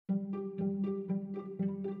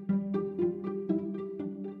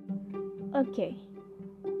Okay,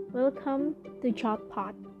 welcome to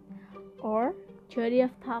Jotpot or Jody of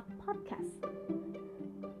Talk podcast.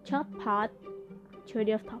 Jotpot,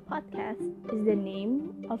 Jody of Talk podcast is the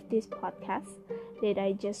name of this podcast that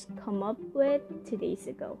I just come up with 2 days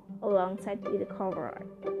ago alongside with the cover art.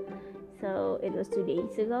 So it was 2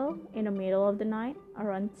 days ago in the middle of the night,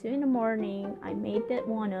 around 2 in the morning, I made that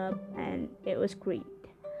one up and it was great.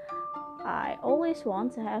 I always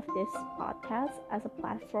want to have this podcast as a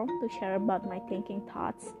platform to share about my thinking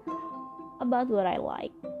thoughts about what I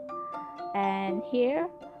like. And here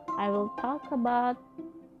I will talk about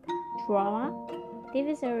drama,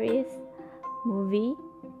 TV series, movie,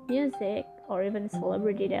 music, or even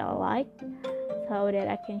celebrity that I like so that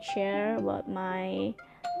I can share about my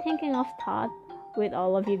thinking of thought with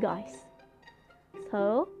all of you guys.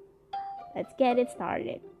 So let's get it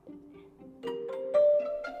started.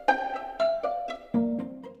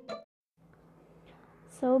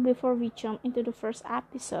 So before we jump into the first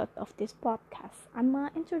episode of this podcast, I'm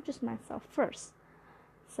gonna introduce myself first.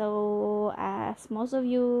 So as most of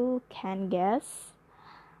you can guess,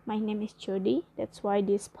 my name is Jody. That's why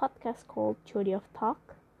this podcast called Jody of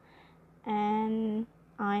Talk. And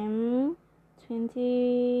I'm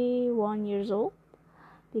 21 years old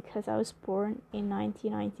because I was born in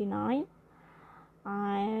 1999.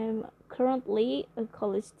 I'm currently a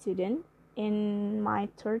college student in my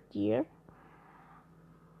third year.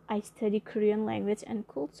 I study Korean language and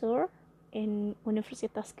culture in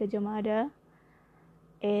Universitas Gadjah Mada.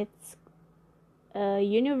 It's a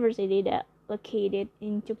university that located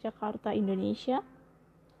in Yogyakarta, Indonesia.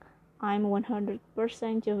 I'm 100%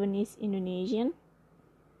 Javanese Indonesian,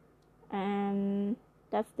 and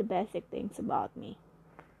that's the basic things about me.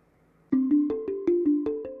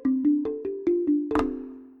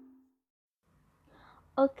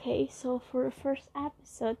 Okay, so for the first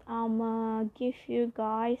episode, I'm gonna give you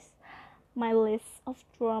guys my list of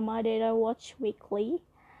drama that I watch weekly,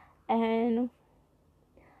 and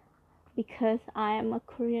because I am a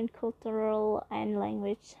Korean cultural and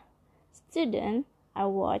language student, I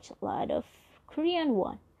watch a lot of Korean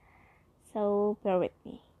one, so bear with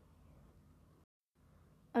me.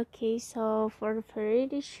 Okay, so for the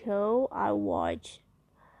variety show, I watch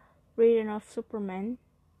Return of Superman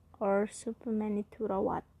or Superman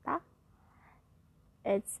Iturawata.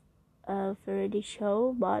 It's a variety show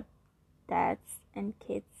about dads and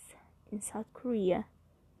kids in South Korea,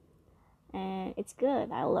 and it's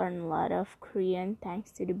good. I learned a lot of Korean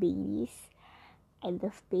thanks to the babies. I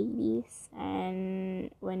love babies,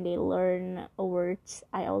 and when they learn words,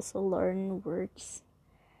 I also learn words,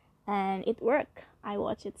 and it worked. I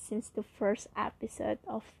watched it since the first episode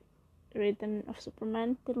of Return of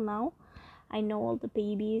Superman till now. I know all the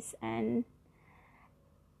babies, and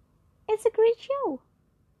it's a great show.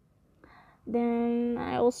 Then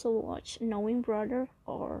I also watch Knowing Brother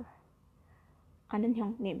or Anan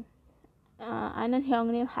Hyungnim. Anan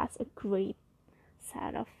Hyungnim has a great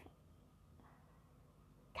set of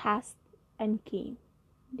cast and game.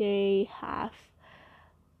 They have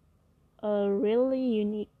a really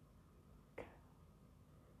unique,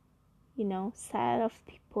 set of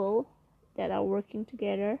people that are working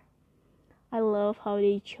together. I love how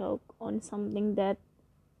they joke on something that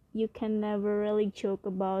you can never really joke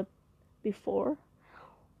about before,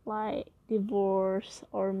 like divorce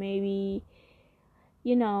or maybe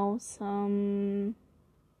some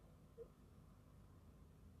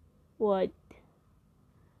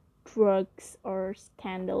drugs or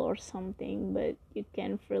scandal or something, but you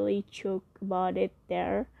can't really joke about it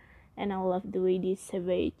there. And I love the way they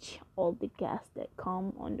savage all the guests that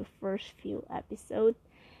come on the first few episodes.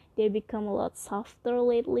 They become a lot softer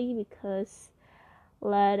lately because a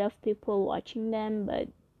lot of people watching them, but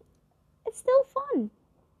it's still fun.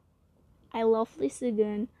 I love Lee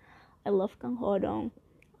Seung-gun, I love Kang Ho-dong,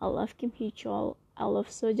 I love Kim Hee-chol, I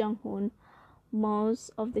love So Jang-hoon.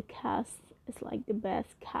 Most of the cast is like the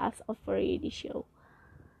best cast of variety show,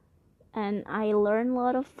 and I learned a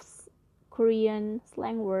lot of Korean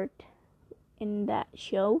slang word in that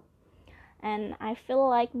show, and I feel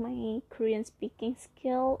like my Korean speaking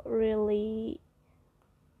skill really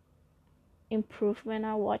improved when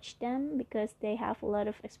I watch them because they have a lot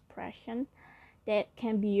of expression that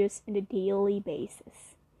can be used in a daily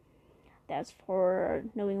basis. That's for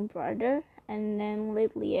Knowing Brother. And then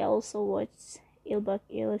lately I also watched Ilbak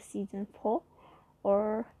Il season 4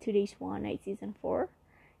 or Today's One Night season 4.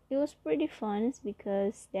 It was pretty fun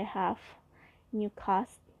because they have new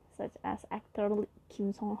cast such as actor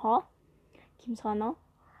Kim Song-ho,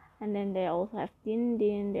 and then they also have Din,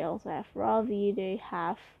 they also have Ravi, they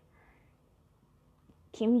have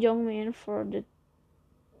Kim Jong-min for the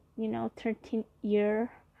 13th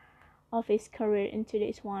year of his career in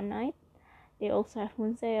Today's One Night. They also have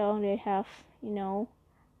Moon Se-young. They have,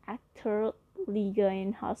 actor Lee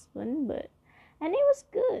Ga-in husband, and it was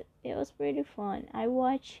good. It was pretty fun. I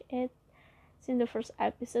watched it since the first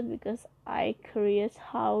episode because I curious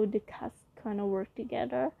how the cast kind of work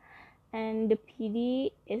together, and the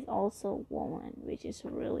PD is also a woman, which is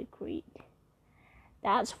really great.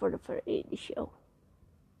 That's for the variety show.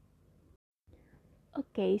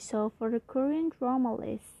 Okay, so for the Korean drama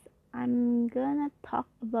list, I'm gonna talk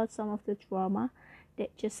about some of the drama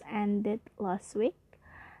that just ended last week,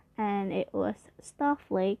 and it was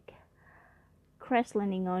Snowflake, Crash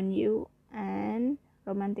Landing on You, and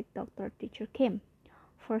Romantic Doctor Teacher Kim.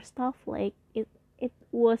 For Snowflake, it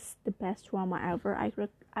was the best drama ever.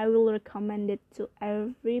 I will recommend it to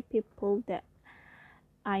every people that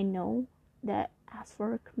I know that ask for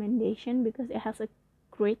recommendation because it has a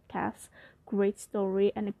great cast, great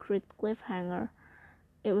story, and a great cliffhanger.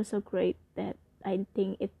 It was so great that I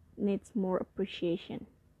think it needs more appreciation.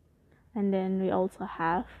 And then we also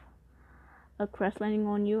have A Crash Landing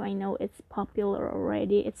on You. I know it's popular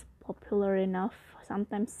already. It's popular enough.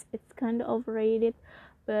 Sometimes it's kind of overrated,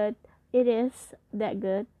 but it is that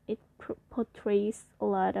good. It portrays a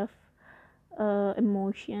lot of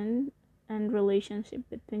emotion and relationship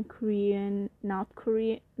between North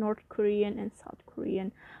Korean, and South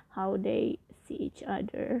Korean, how they see each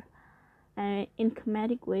other, and in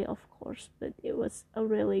comedic way, of course. But it was a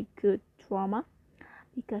really good drama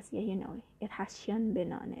because it has Hyun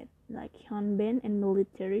Bin on it. Like Hyun Bin in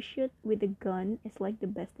military suit with a gun is like the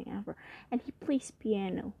best thing ever, and he plays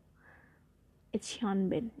piano. It's Hyun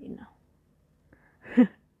Bin.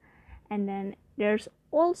 And then there's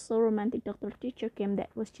also Romantic Doctor Teacher Kim that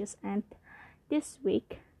was just end this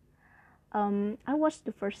week. I watched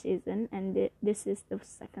the first season, and this is the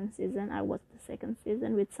second season. I watched the second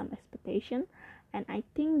season with some expectation, and I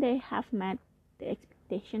think they have met the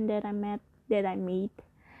expectation that I made,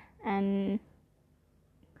 and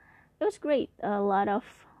it was great. A lot of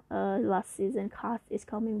last season cast is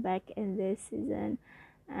coming back in this season,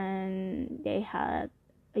 and they had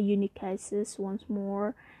a unique cases once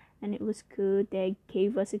more, and it was good. They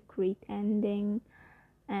gave us a great ending,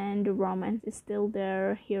 and the romance is still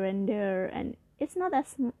there here and there, and it's not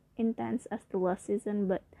as intense as the last season,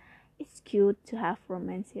 but it's cute to have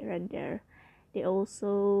romance here and there. They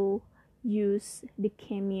also use the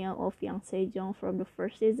cameo of Yang Sejong from the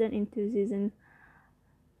first season into season,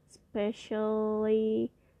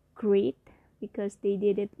 especially great because they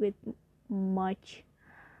did it with much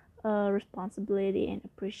responsibility and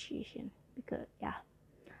appreciation, because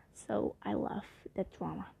so I love that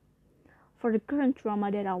drama. For the current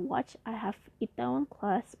drama that I watch, I have Itaewon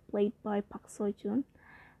Class, played by Park Seo Joon.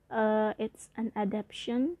 It's an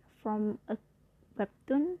adaptation from a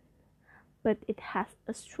webtoon, but it has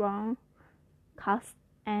a strong cast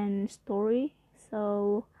and story,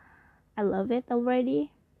 so I love it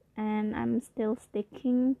already, and I'm still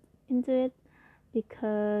sticking into it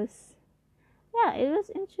because it was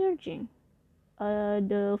intriguing.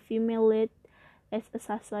 The female lead is a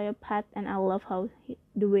sociopath, and I love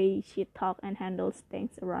the way she talks and handles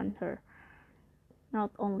things around her.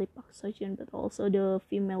 Not only Park Seo Joon, but also the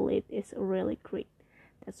female lead is really great.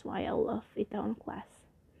 That's why I love Itaewon Class.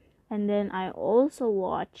 And then I also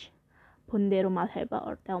watch Pondero Malheba,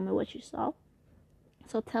 or Tell Me What You Saw.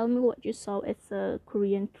 So Tell Me What You Saw is a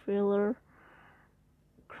Korean thriller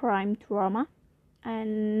crime drama,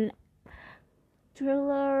 and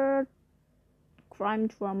thriller crime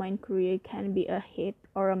drama in Korea can be a hit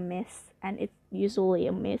or a miss, and it's usually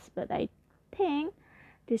a miss, but I think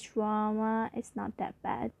this drama is not that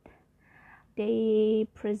bad. They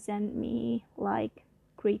present me like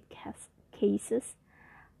great cases.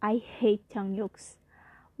 I hate Jang Hyuk's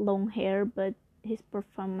long hair, but his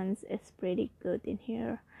performance is pretty good in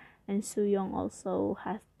here, and Soo Young also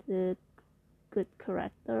has the good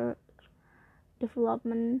character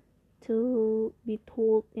development to be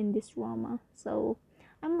told in this drama. So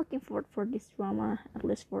I'm looking forward for this drama, at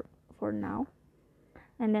least for now.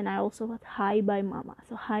 And then I also watched Hi Bye Mama.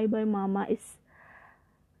 So Hi Bye Mama is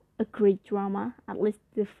a great drama. At least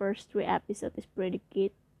the first 3 episodes is pretty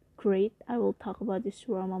great. I will talk about this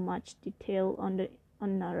drama much detail on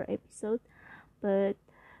another episode, but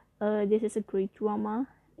this is a great drama.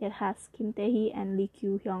 It has Kim Tae-hee and Lee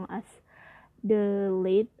Kyu-hyung as the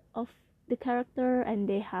lead of the character, and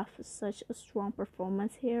they have such a strong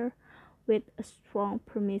performance here with a strong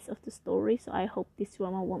premise of the story. So I hope this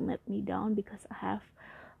drama won't let me down because I have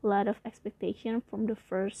a lot of expectation from the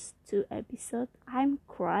first 2 episodes. I'm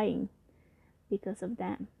crying because of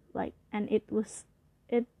them, and it was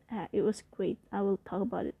great. I will talk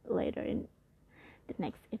about it later in the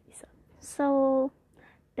next episode. So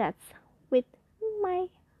that's with my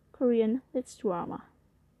Korean lit drama.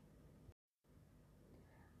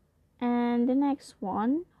 And the next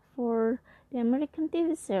one for the American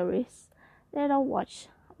TV series that I watch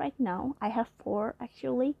right now, I have 4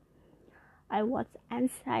 actually. I watched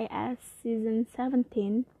NCIS season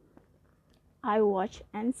 17. I watched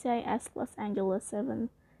NCIS Los Angeles 7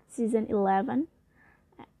 season 11.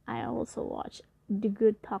 I also watched The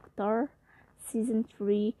Good Doctor season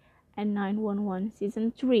 3 and 911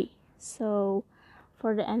 season 3. So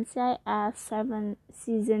for the NCIS 7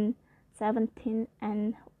 season 17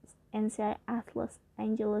 and NCIS Los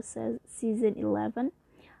Angeles season 11,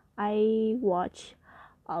 I watch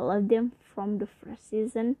all of them from the first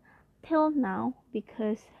season till now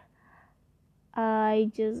because I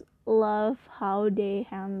just love how they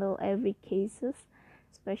handle every cases,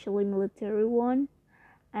 especially military one,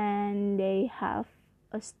 and they have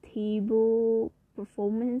a stable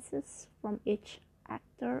performances from each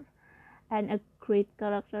actor and a great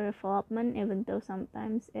character development, even though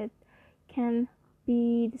sometimes it can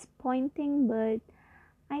be disappointing, but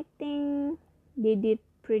I think they did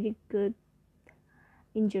pretty good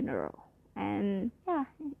in general. And yeah,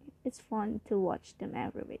 it's fun to watch them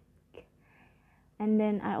every week. And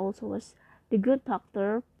then I also was The Good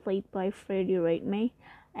Doctor, played by Freddie Radme,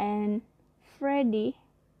 and Freddie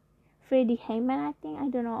Heyman, I think. I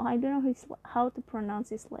don't know how to pronounce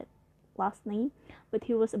his last name, but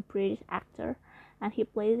he was a British actor, and he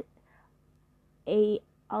played a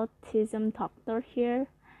autism doctor here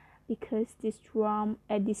because this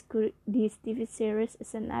TV series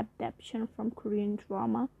is an adaptation from Korean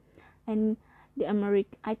drama, and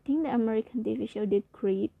I think the American TV show did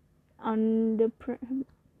great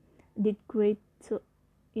to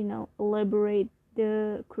elaborate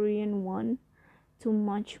the Korean one to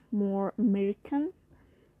much more American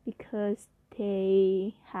because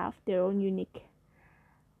they have their own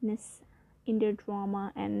uniqueness in their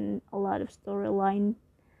drama and a lot of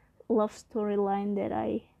love storyline that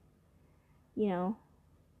I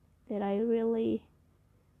really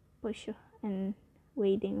push and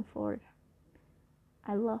waiting for.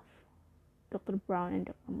 I love Dr. Brown and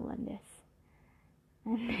Dr. Melendez,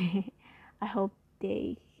 and I hope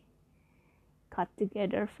they got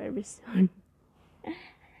together very soon.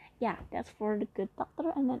 Yeah, that's for The Good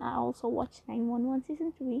Doctor. And then I also watched 911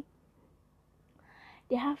 season 3.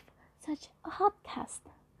 They have such a hot cast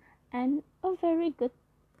and a very good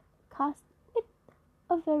cast with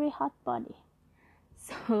a very hot body.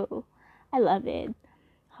 So I love it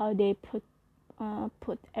how they put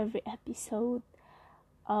every episode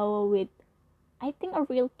with, I think, a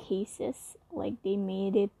real cases. Like they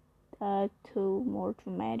made it to more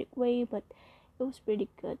dramatic way, but it was pretty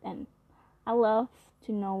good. And I love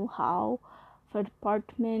to know how for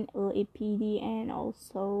department, LAPD, and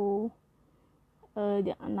also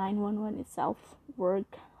the 911 itself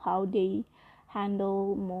work, how they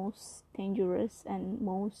handle most dangerous and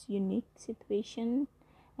most unique situation,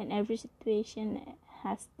 and every situation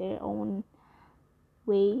has their own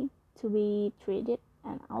way to be treated,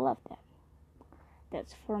 and I love that.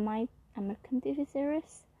 That's for my American TV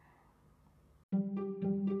series.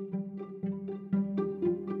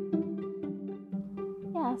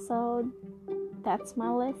 Yeah, so that's my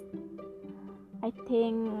list. I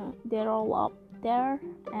think they're all up there,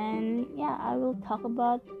 and yeah, I will talk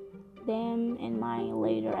about them in my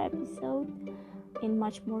later episode in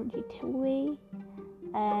much more detailed way,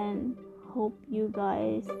 and hope you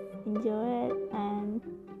guys enjoy it, and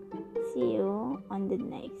see you on the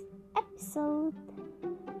next episode.